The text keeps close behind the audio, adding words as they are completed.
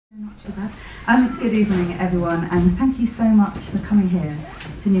Not too bad. Good evening, everyone, and thank you so much for coming here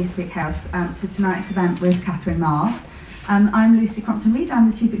to Newspeak House to tonight's event with Katherine Maher. I'm Lucy Crompton-Reid.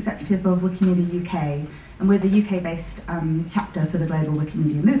 I'm the Chief Executive of Wikimedia UK, and we're the UK-based chapter for the global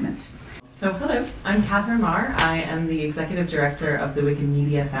Wikimedia movement. So hello, I'm Katherine Maher. I am the Executive Director of the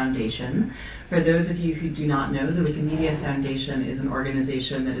Wikimedia Foundation. For those of you who do not know, the Wikimedia Foundation is an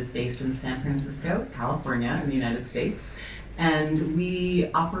organization that is based in San Francisco, California, in the United States. And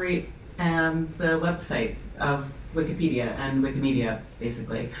we operate the website of Wikipedia and Wikimedia,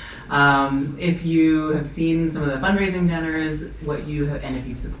 basically. If you have seen some of the fundraising banners, and if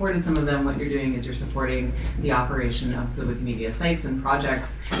you've supported some of them, what you're doing is you're supporting the operation of the Wikimedia sites and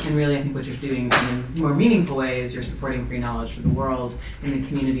projects. And really, I think what you're doing in a more meaningful way is you're supporting free knowledge for the world and the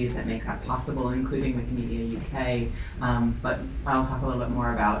communities that make that possible, including Wikimedia UK. But I'll talk a little bit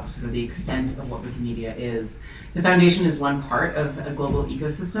more about sort of the extent of what Wikimedia is. The foundation is one part of a global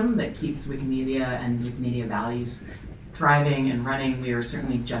ecosystem that keeps Wikimedia and Wikimedia values thriving and running. We are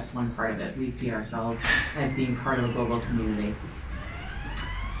certainly just one part of it. We see ourselves as being part of a global community.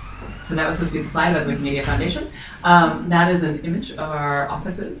 So that was supposed to be the slide about the Wikimedia Foundation. That is an image of our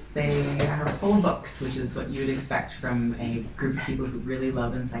offices. They are full of books, which is what you would expect from a group of people who really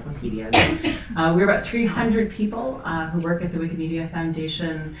love encyclopedias. We're about 300 people who work at the Wikimedia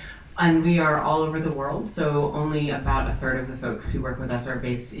Foundation. And we are all over the world, so only about a third of the folks who work with us are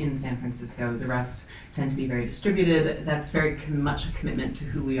based in San Francisco. The rest tend to be very distributed. That's very much a commitment to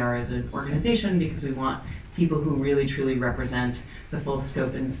who we are as an organization, because we want people who really truly represent the full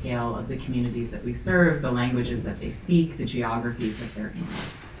scope and scale of the communities that we serve, the languages that they speak, the geographies that they're in.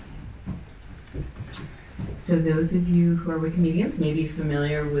 So those of you who are Wikimedians may be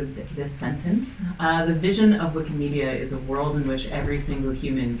familiar with this sentence. The vision of Wikimedia is a world in which every single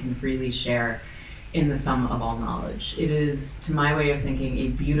human can freely share in the sum of all knowledge. It is, to my way of thinking, a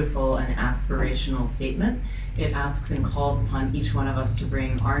beautiful and aspirational statement. It asks and calls upon each one of us to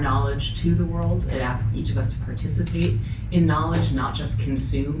bring our knowledge to the world. It asks each of us to participate in knowledge, not just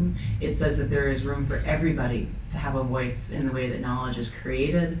consume. It says that there is room for everybody to have a voice in the way that knowledge is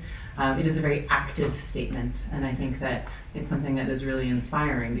created. It is a very active statement, and I think that it's something that is really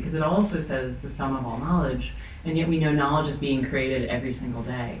inspiring, because it also says the sum of all knowledge, and yet we know knowledge is being created every single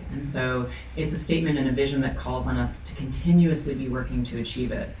day. And so it's a statement and a vision that calls on us to continuously be working to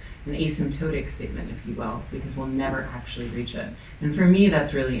achieve it. An asymptotic statement, if you will, because we'll never actually reach it. And for me,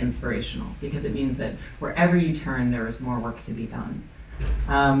 that's really inspirational, because it means that wherever you turn, there is more work to be done.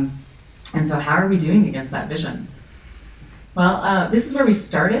 And so how are we doing against that vision? Well, this is where we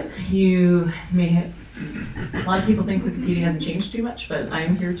started. You may have, a lot of people think Wikipedia hasn't changed too much, but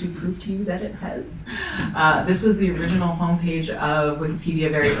I'm here to prove to you that it has. This was the original homepage of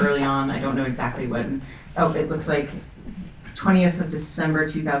Wikipedia very early on. I don't know exactly when. Oh, it looks like 20th of December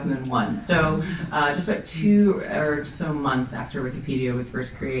 2001. So just about 2 or so months after Wikipedia was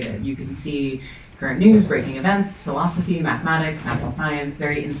first created. You can see current news, breaking events, philosophy, mathematics, natural science,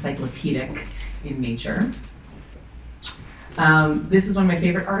 very encyclopedic in nature. This is one of my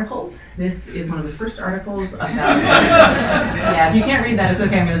favorite articles. This is one of the first articles about, yeah, if you can't read that, it's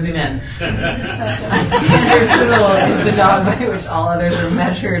okay, I'm going to zoom in. A standard poodle is the dog by which all others are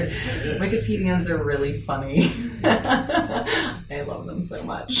measured. Wikipedians are really funny. I love them so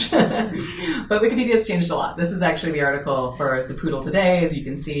much. But Wikipedia has changed a lot. This is actually the article for the poodle today. As you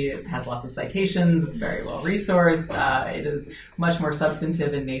can see, it has lots of citations. It's very well resourced. It is much more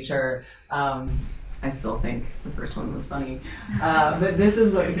substantive in nature. I still think the first one was funny. But this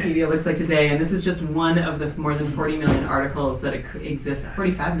is what Wikipedia looks like today, and this is just one of the more than 40 million articles that exist,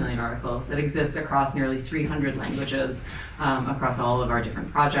 45 million articles that exist across nearly 300 languages across all of our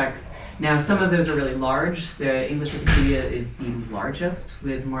different projects. Now, some of those are really large. The English Wikipedia is the largest,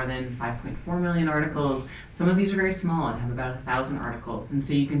 with more than 5.4 million articles. Some of these are very small and have about 1,000 articles. And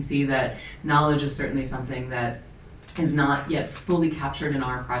so you can see that knowledge is certainly something that is not yet fully captured in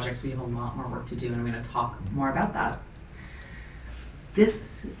our projects. We have a lot more work to do, and I'm going to talk more about that.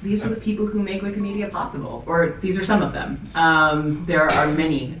 These are the people who make Wikimedia possible, or these are some of them. There are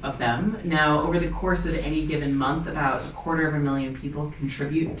many of them. Now, over the course of any given month, about 250,000 people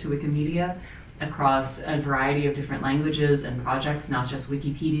contribute to Wikimedia across a variety of different languages and projects, not just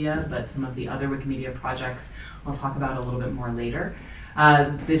Wikipedia, but some of the other Wikimedia projects I'll talk about a little bit more later.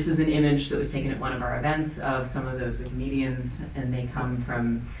 This is an image that was taken at one of our events of some of those Wikimedians, and they come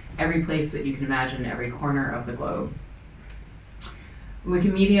from every place that you can imagine, every corner of the globe.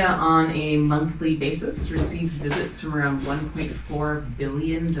 Wikimedia on a monthly basis receives visits from around 1.4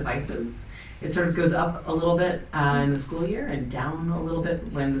 billion devices. It sort of goes up a little bit in the school year and down a little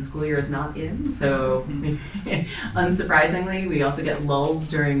bit when the school year is not in. So unsurprisingly, we also get lulls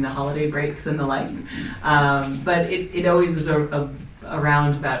during the holiday breaks and the like. But it always is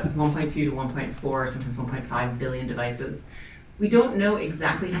around about 1.2 to 1.4, sometimes 1.5 billion devices. We don't know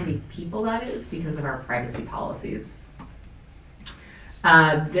exactly how many people that is because of our privacy policies.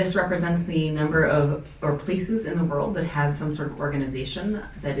 This represents the number of places in the world that have some sort of organization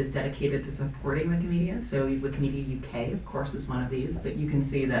that is dedicated to supporting Wikimedia. So Wikimedia UK, of course, is one of these, but you can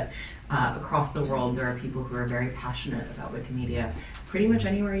see that across the world there are people who are very passionate about Wikimedia. Pretty much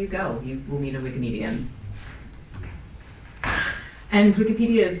anywhere you go, you will meet a Wikimedian. And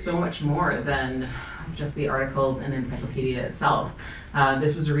Wikipedia is so much more than just the articles and encyclopedia itself.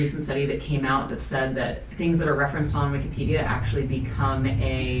 This was a recent study that came out that said that things that are referenced on Wikipedia actually become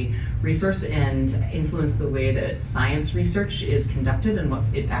a resource and influence the way that science research is conducted and what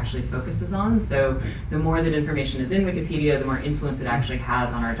it actually focuses on. So the more that information is in Wikipedia, the more influence it actually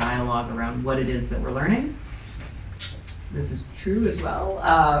has on our dialogue around what it is that we're learning. This is true as well.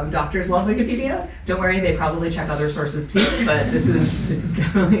 Doctors love Wikipedia. Don't worry, they probably check other sources too, but this is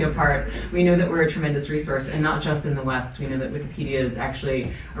definitely a part. We know that we're a tremendous resource, and not just in the West. We know that Wikipedia is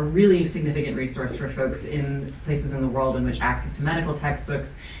actually a really significant resource for folks in places in the world in which access to medical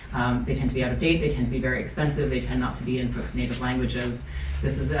textbooks, they tend to be out of date, they tend to be very expensive, they tend not to be in folks' native languages.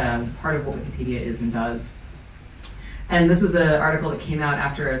 This is part of what Wikipedia is and does. And this was an article that came out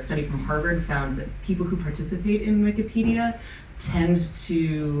after a study from Harvard found that people who participate in Wikipedia tend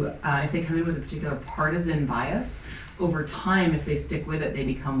to, if they come in with a particular partisan bias, over time, if they stick with it, they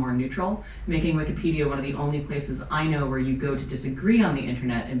become more neutral, making Wikipedia one of the only places I know where you go to disagree on the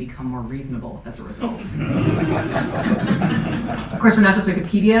internet and become more reasonable as a result. Of course, we're not just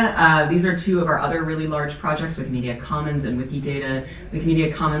Wikipedia. These are two of our other really large projects, Wikimedia Commons and Wikidata.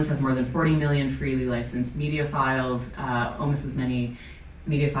 Wikimedia Commons has more than 40 million freely licensed media files, almost as many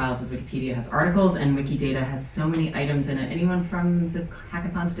media files as Wikipedia has articles, and Wikidata has so many items in it. Anyone from the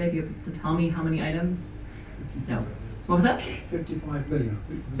hackathon today be able to tell me how many items? No. What was that? 55 million.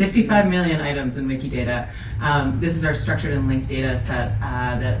 55 million items in Wikidata. This is our structured and linked data set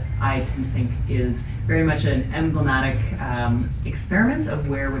that I tend to think is very much an emblematic experiment of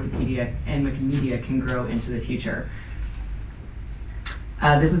where Wikipedia and Wikimedia can grow into the future.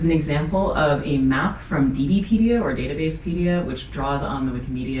 This is an example of a map from DBpedia or Databasepedia, which draws on the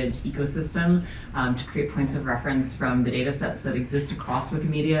Wikimedia ecosystem to create points of reference from the data sets that exist across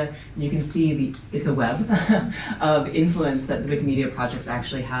Wikimedia. And you can see it's a web of influence that the Wikimedia projects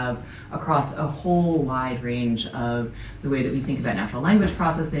actually have across a whole wide range of the way that we think about natural language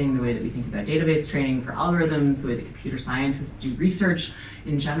processing, the way that we think about database training for algorithms, the way that computer scientists do research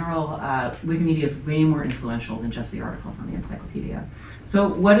in general. Wikimedia is way more influential than just the articles on the encyclopedia. So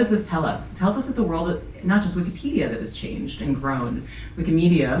what does this tell us? It tells us that the world, not just Wikipedia that has changed and grown,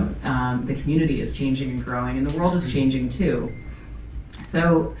 Wikimedia, the community is changing and growing, and the world is changing too.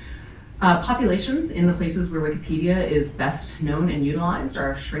 So populations in the places where Wikipedia is best known and utilized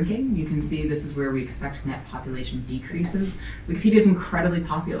are shrinking. You can see this is where we expect net population decreases. Wikipedia is incredibly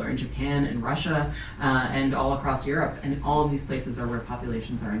popular in Japan and Russia and all across Europe, and all of these places are where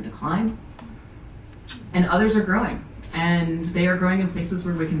populations are in decline. And others are growing. And they are growing in places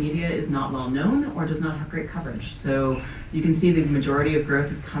where Wikimedia is not well known or does not have great coverage. So you can see the majority of growth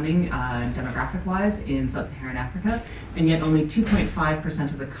is coming demographic-wise in sub-Saharan Africa, and yet only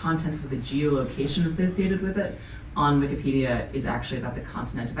 2.5% of the content of the geolocation associated with it on Wikipedia is actually about the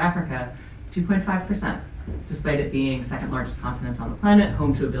continent of Africa. 2.5%, despite it being second largest continent on the planet,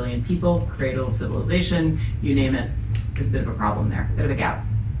 home to 1 billion people, cradle of civilization, you name it. There's a bit of a problem there, a bit of a gap.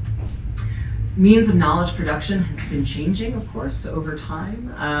 Means of knowledge production has been changing, of course, over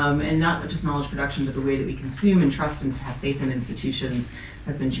time, and not just knowledge production, but the way that we consume and trust and have faith in institutions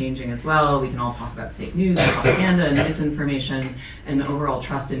has been changing as well. We can all talk about fake news, and propaganda, and misinformation, and overall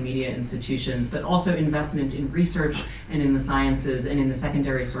trust in media institutions, but also investment in research and in the sciences and in the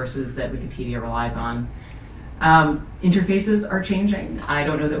secondary sources that Wikipedia relies on. Interfaces are changing. I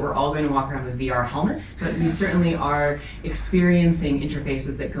don't know that we're all going to walk around with VR helmets, but we certainly are experiencing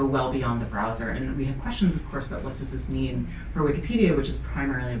interfaces that go well beyond the browser. And we have questions, of course, about what does this mean for Wikipedia, which is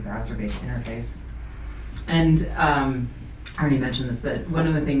primarily a browser-based interface. And I already mentioned this, but one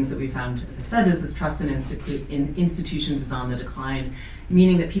of the things that we found, as I said, is this trust in institutions is on the decline,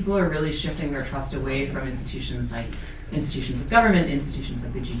 meaning that people are really shifting their trust away from institutions like institutions of government, institutions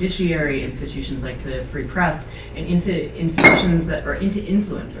like the judiciary, institutions like the free press, and into institutions that are into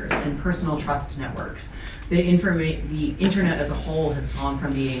influencers and personal trust networks. The internet as a whole has gone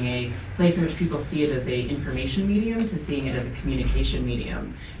from being a place in which people see it as an information medium to seeing it as a communication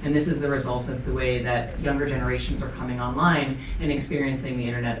medium. And this is the result of the way that younger generations are coming online and experiencing the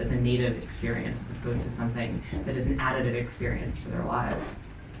internet as a native experience as opposed to something that is an additive experience to their lives.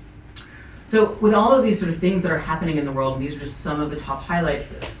 So with all of these sort of things that are happening in the world, and these are just some of the top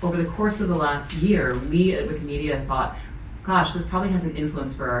highlights, over the course of the last year, we at Wikimedia thought, gosh, this probably has an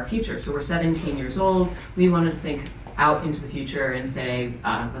influence for our future. So we're 17 years old. We wanted to think out into the future and say,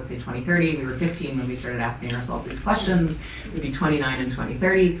 let's say 2030. We were 15 when we started asking ourselves these questions. We'd be 29 in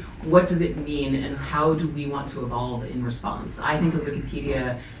 2030. What does it mean, and how do we want to evolve in response? I think of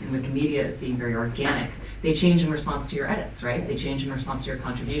Wikipedia and Wikimedia as being very organic. They change in response to your edits, right? They change in response to your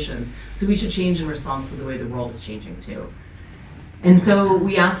contributions. So we should change in response to the way the world is changing too. And so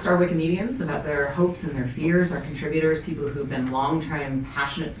we asked our Wikimedians about their hopes and their fears, our contributors, people who've been long-time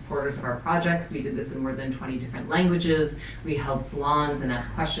passionate supporters of our projects. We did this in more than 20 different languages. We held salons and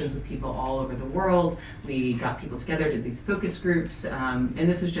asked questions with people all over the world. We got people together, did these focus groups, and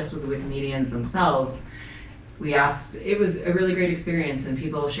this was just with the Wikimedians themselves. We asked, it was a really great experience, and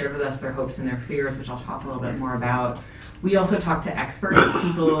people shared with us their hopes and their fears, which I'll talk a little bit more about. We also talked to experts,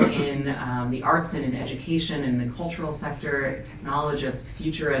 people in the arts and in education and the cultural sector, technologists,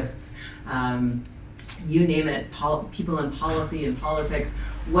 futurists, you name it, people in policy and politics.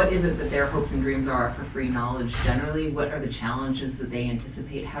 What is it that their hopes and dreams are for free knowledge generally? What are the challenges that they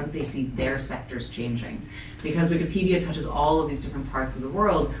anticipate? How do they see their sectors changing? Because Wikipedia touches all of these different parts of the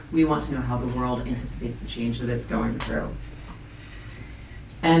world, we want to know how the world anticipates the change that it's going through.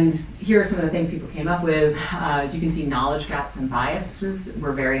 And here are some of the things people came up with. As you can see, knowledge gaps and biases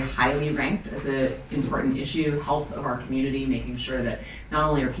were very highly ranked as an important issue. Health of our community, making sure that not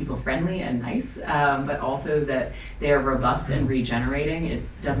only are people friendly and nice, but also that they are robust and regenerating. It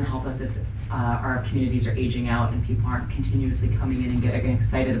doesn't help us if our communities are aging out and people aren't continuously coming in and getting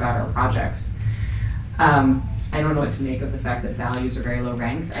excited about our projects. I don't know what to make of the fact that values are very low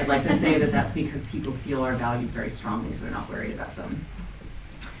ranked. I'd like to say that that's because people feel our values very strongly, so we're not worried about them.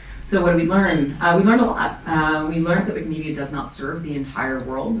 So what did we learn? We learned a lot. We learned that Wikimedia does not serve the entire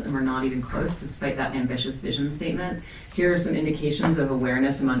world, and we're not even close, despite that ambitious vision statement. Here are some indications of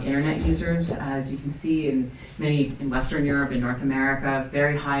awareness among internet users. As you can see in Western Europe and North America,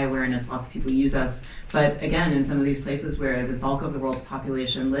 very high awareness, lots of people use us. But again, in some of these places where the bulk of the world's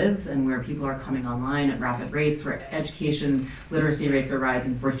population lives and where people are coming online at rapid rates, where education literacy rates are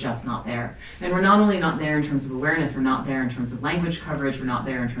rising, we're just not there. And we're not only not there in terms of awareness, we're not there in terms of language coverage, we're not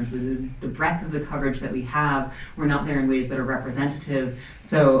there in terms of the breadth of the coverage that we have, we're not there in ways that are representative.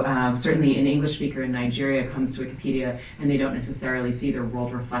 So certainly an English speaker in Nigeria comes to Wikipedia and they don't necessarily see their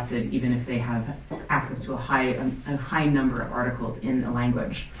world reflected, even if they have access to a high number of articles in a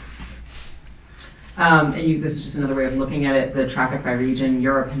language. This is just another way of looking at it, the traffic by region,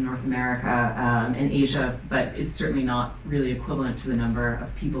 Europe and North America and Asia, but it's certainly not really equivalent to the number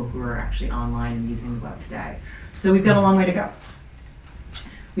of people who are actually online and using the web today. So we've got a long way to go.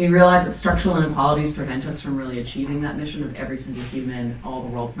 We realize that structural inequalities prevent us from really achieving that mission of every single human, all the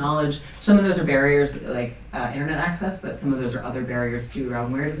world's knowledge. Some of those are barriers like internet access, but some of those are other barriers too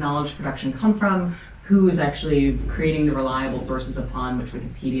around where does knowledge production come from, who is actually creating the reliable sources upon which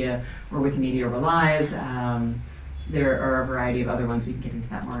Wikipedia or Wikimedia relies. There are a variety of other ones. We can get into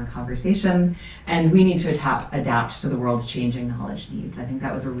that more in conversation. And we need to adapt to the world's changing knowledge needs. I think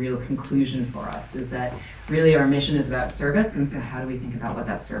that was a real conclusion for us, is that really our mission is about service, and so how do we think about what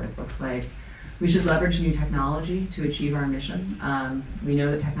that service looks like? We should leverage new technology to achieve our mission. We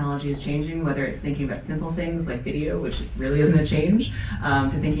know that technology is changing, whether it's thinking about simple things like video, which really isn't a change,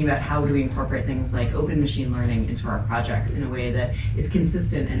 to thinking about how do we incorporate things like open machine learning into our projects in a way that is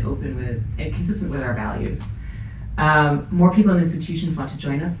consistent and consistent with our values. More people and institutions want to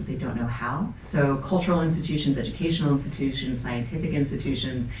join us, but they don't know how. So cultural institutions, educational institutions, scientific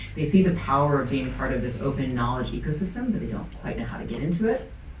institutions, they see the power of being part of this open knowledge ecosystem, but they don't quite know how to get into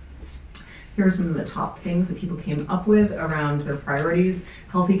it. Here are some of the top things that people came up with around their priorities.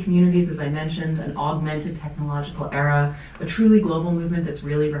 Healthy communities, as I mentioned, an augmented technological era, a truly global movement that's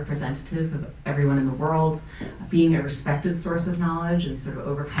really representative of everyone in the world, being a respected source of knowledge and sort of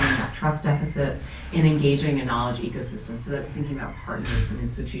overcoming that trust deficit, and engaging a knowledge ecosystem. So that's thinking about partners and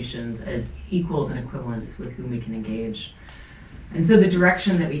institutions as equals and equivalents with whom we can engage. And so the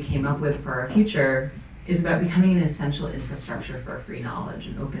direction that we came up with for our future is about becoming an essential infrastructure for free knowledge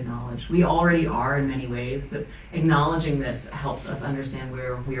and open knowledge. We already are in many ways, but acknowledging this helps us understand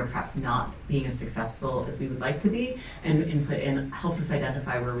where we are perhaps not being as successful as we would like to be, and helps us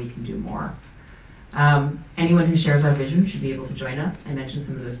identify where we can do more. Anyone who shares our vision should be able to join us. I mentioned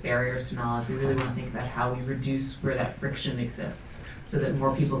some of those barriers to knowledge. We really want to think about how we reduce where that friction exists so that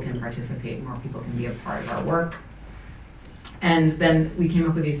more people can participate, more people can be a part of our work. And then we came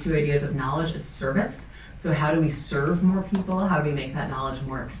up with these two ideas of knowledge as service. So how do we serve more people? How do we make that knowledge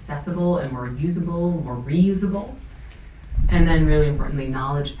more accessible and more usable, more reusable? And then really importantly,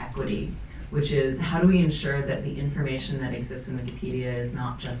 knowledge equity, which is how do we ensure that the information that exists in Wikipedia is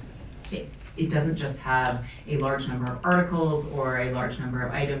not just, it doesn't just have a large number of articles or a large number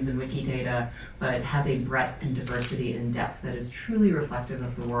of items in Wikidata, but it has a breadth and diversity and depth that is truly reflective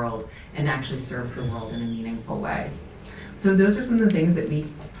of the world and actually serves the world in a meaningful way. So those are some of the things that we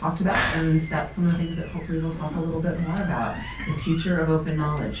talked about, and that's some of the things that hopefully we'll talk a little bit more about. The future of open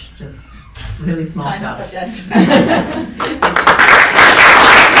knowledge, just really small stuff. Subject.